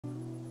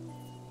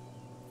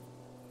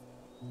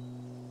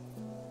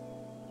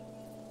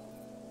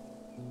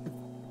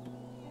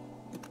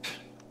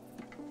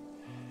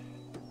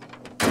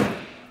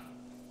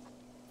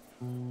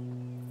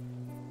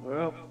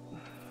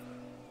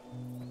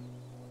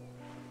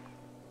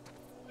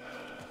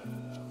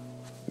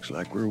Looks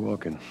like we're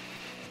walking.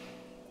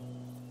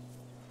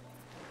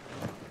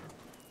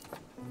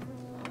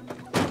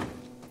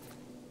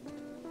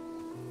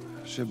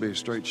 Should be a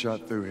straight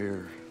shot through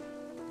here.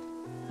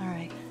 All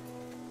right.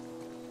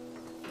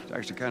 It's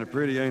actually kind of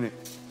pretty, ain't it?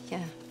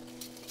 Yeah.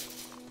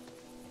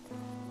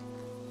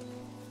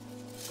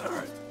 All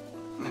right.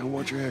 Now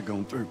watch your head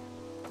going through.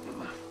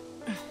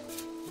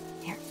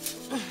 Here.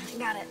 I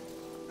got it.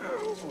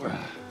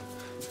 Oh,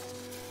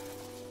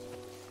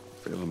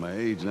 feeling my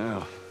age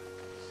now.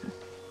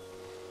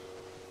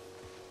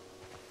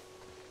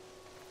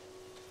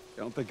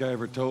 Don't think I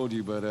ever told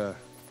you, but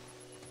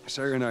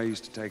Sarah and I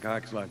used to take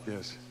hikes like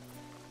this.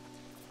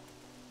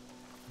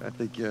 I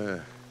think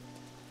the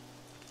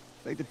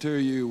two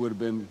of you would have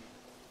been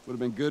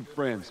good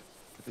friends.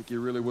 I think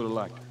you really would have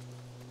liked her.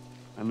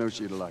 I know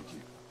she'd have liked you.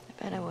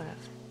 I bet I would have.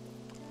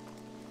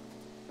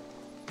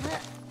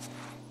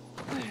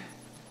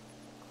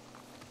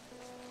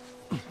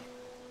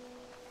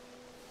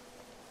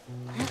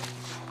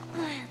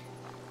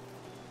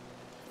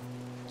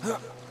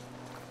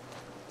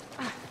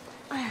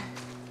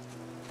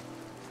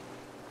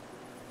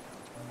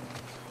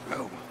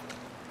 Oh.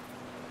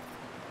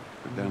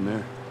 Put down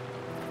there.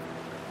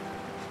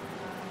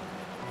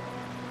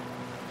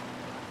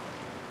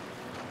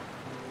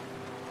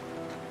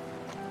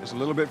 Just a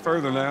little bit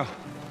further now.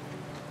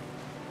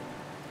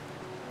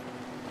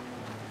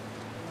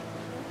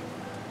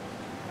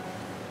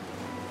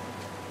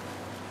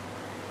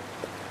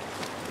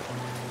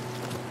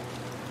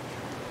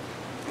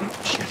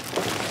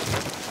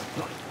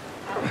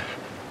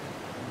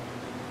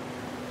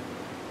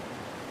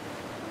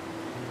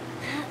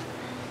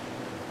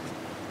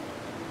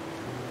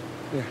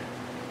 There,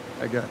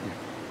 I got you.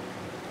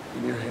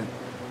 In your hand.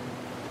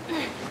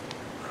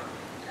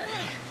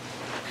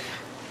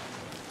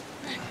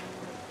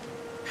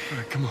 All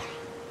right, come on.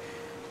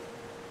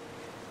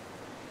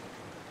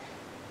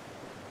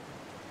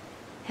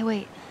 Hey,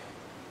 wait.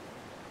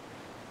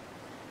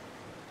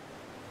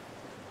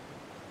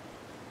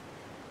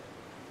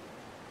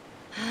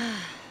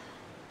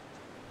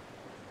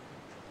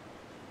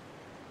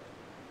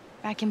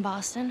 Back in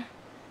Boston,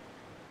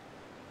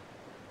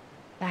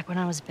 back when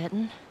I was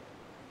bitten,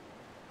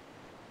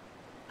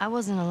 I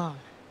wasn't alone.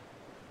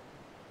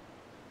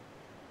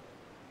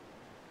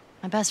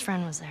 My best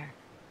friend was there.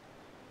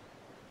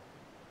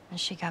 And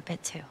she got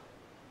bit too.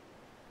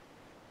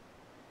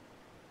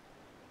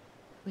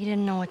 We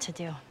didn't know what to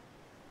do.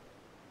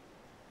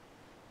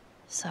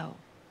 So,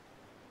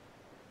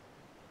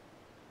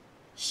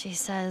 she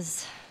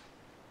says,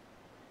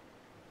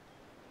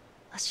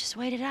 let's just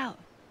wait it out.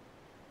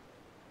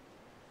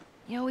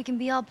 You know, we can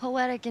be all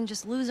poetic and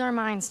just lose our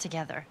minds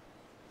together.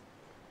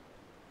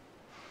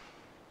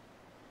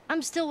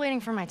 I'm still waiting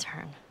for my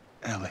turn.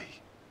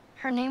 Ellie.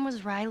 Her name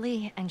was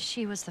Riley, and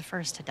she was the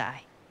first to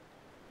die.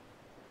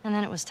 And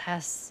then it was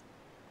Tess.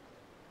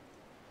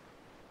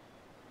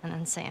 And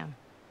then Sam.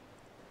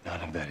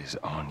 None of that is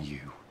on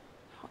you.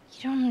 Oh,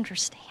 you don't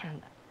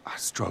understand. I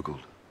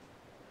struggled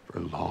for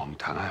a long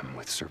time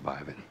with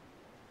surviving.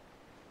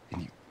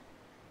 And you...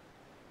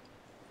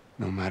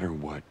 no matter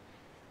what,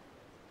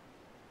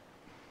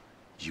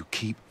 you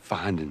keep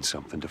finding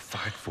something to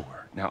fight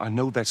for. Now, I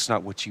know that's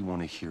not what you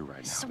want to hear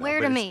right now.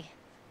 Swear to me.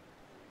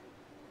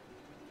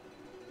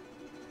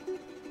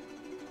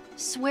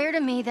 Swear to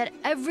me that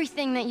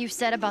everything that you've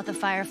said about the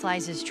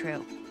Fireflies is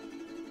true.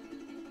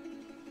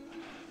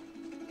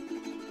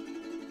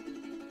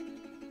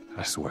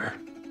 I swear.